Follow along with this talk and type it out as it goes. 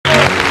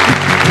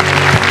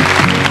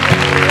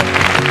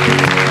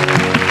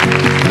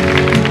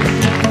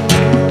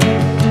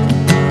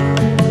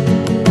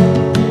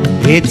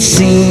It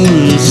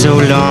seems so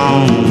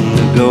long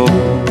ago.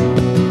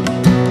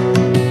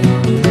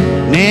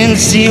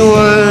 Nancy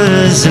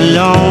was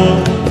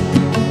alone,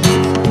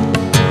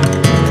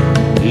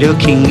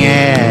 looking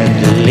at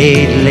the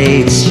late,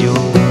 late show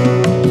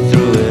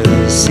through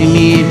a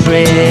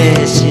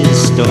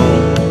semi-precious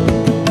stone.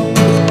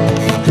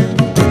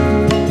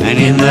 And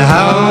in the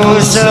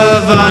house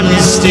of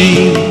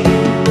honesty,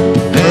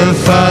 her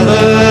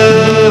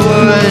father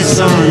was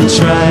on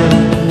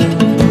trial.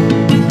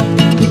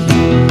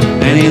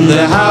 And in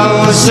the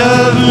house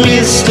of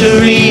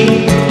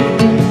mystery,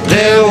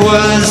 there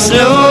was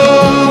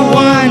no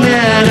one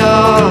at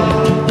all.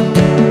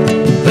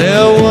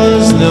 There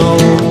was no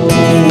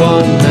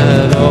one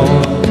at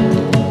all.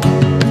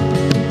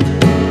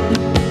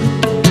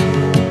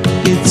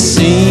 It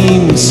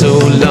seemed so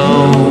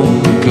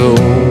long ago.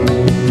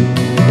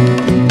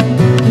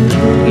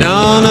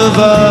 None of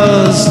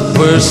us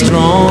were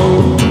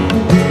strong.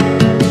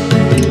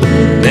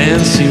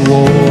 Nancy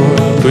wore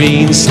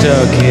green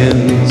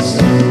stockings,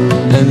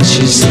 and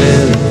she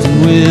slept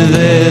with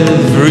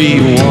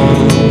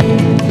everyone.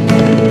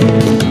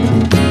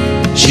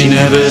 She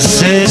never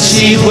said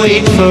she'd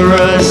wait for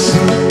us,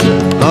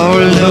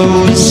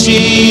 although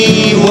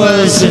she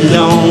was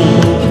alone.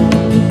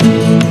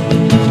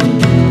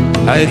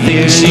 I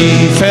think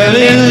she fell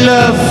in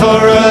love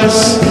for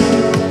us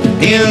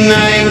in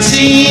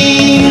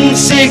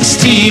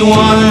 1961.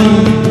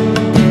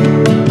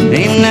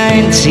 In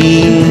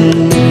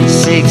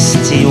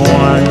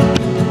 1961.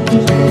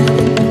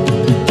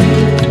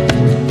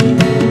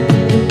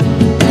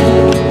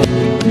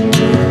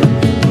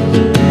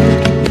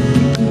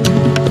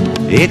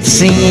 It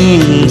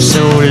seems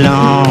so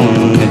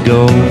long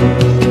ago.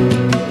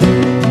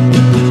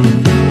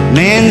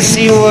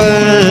 Nancy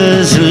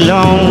was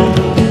alone,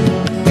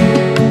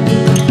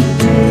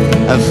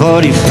 a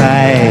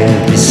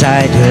 45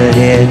 beside her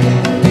head,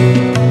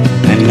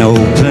 an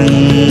open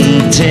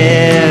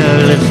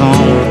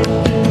telephone.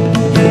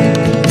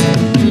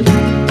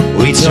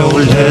 We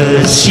told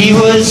her she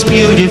was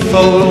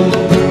beautiful.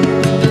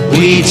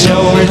 We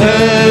told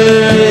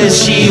her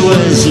she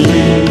was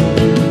new.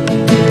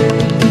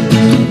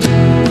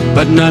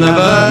 But none of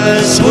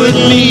us would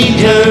meet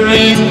her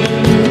in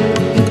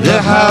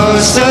the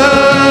house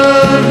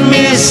of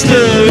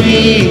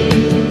mystery.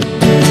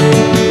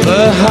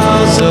 The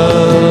house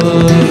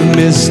of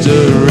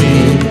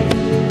mystery.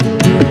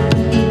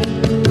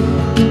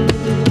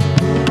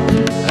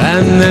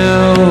 And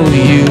now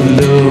you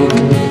look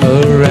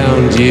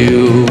around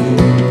you,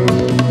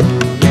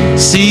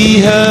 see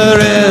her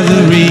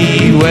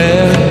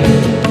everywhere.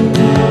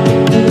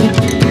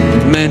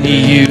 Many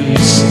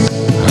use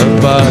her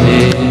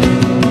body,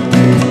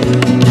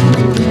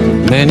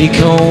 many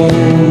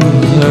comb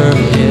her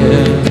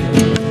hair.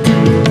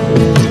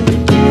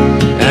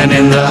 And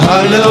in the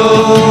hollow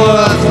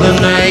of the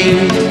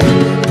night,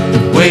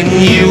 when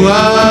you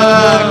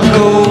are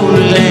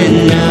cold and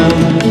numb,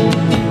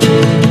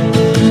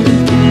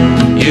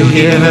 you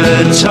hear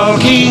her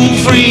talking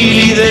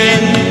freely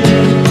then.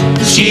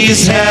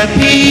 She's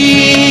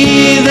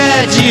happy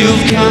that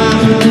you've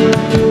come.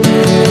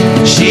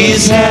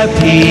 She's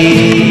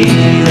happy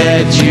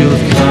that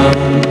you've come.